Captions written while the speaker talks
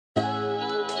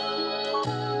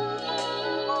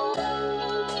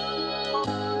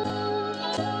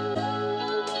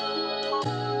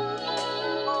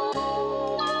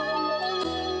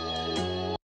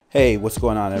Hey, what's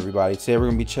going on everybody? Today we're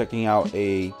going to be checking out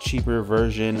a cheaper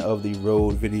version of the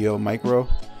Rode Video Micro.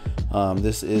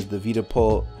 This is the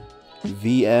Vitopal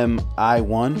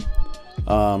VM-i1.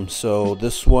 So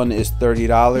this one is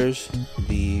 $30.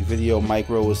 The Video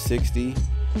Micro was $60.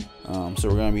 So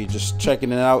we're going to be just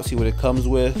checking it out, see what it comes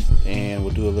with, and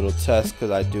we'll do a little test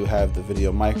because I do have the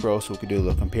Video Micro, so we can do a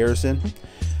little comparison.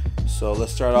 So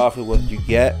let's start off with what you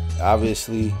get.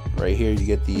 Obviously, right here you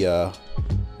get the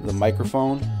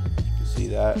microphone. See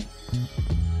that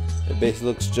it basically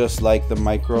looks just like the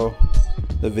micro,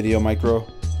 the Video Micro.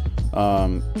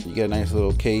 You get a nice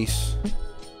little case.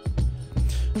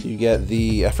 You get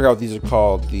the, I forgot what these are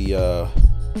called, the I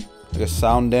guess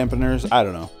sound dampeners, I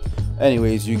don't know.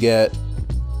 Anyways, you get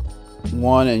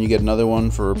one and you get another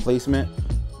one for replacement.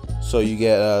 So you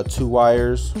get 2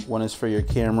 wires. One is for your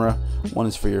camera, one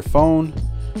is for your phone.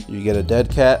 You get a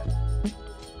dead cat.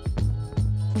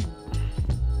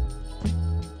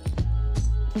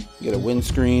 You get a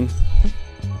windscreen,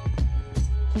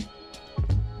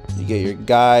 you get your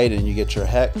guide, and you get your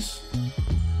hex.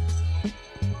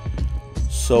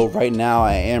 So right now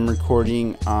I am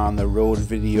recording on the Rode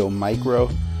Video Micro.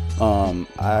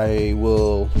 I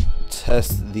will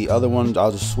test the other ones.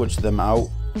 I'll just switch them out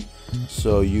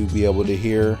so you'll be able to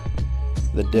hear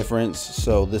the difference.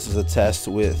 So this is a test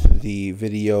with the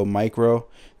Video Micro.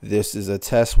 This is a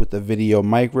test with the Video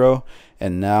Micro,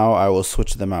 and now I will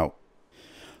switch them out.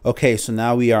 Okay, so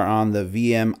now we are on the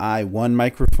VM-i1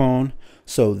 microphone.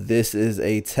 So this is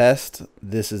a test.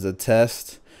 This is a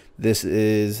test. This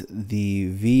is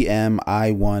the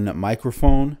VM-i1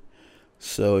 microphone.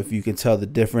 So if you can tell the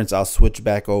difference, I'll switch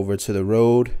back over to the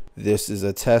Rode. This is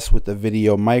a test with the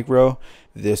Video Micro.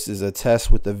 This is a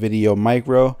test with the Video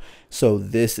Micro. So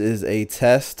this is a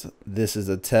test. This is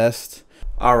a test.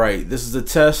 All right, this is a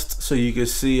test. So you can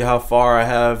see how far I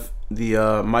have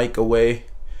the mic away.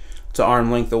 To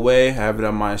arm length away. I have it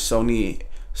on my Sony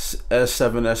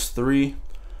S7S3.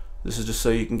 This is just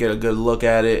so you can get a good look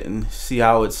at it and see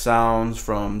how it sounds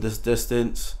from this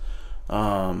distance.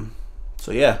 So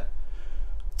yeah,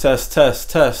 test.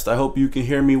 I hope you can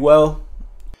hear me well.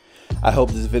 I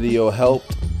hope this video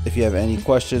helped. If you have any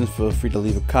questions, feel free to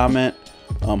leave a comment.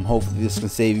 Hopefully this can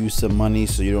save you some money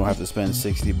so you don't have to spend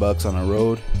 60 bucks on a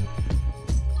Rode.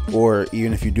 Or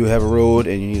even if you do have a Rode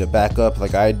and you need a backup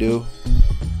like I do,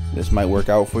 this might work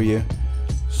out for you.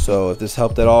 So if this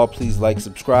helped at all, please like,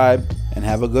 subscribe, and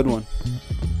have a good one.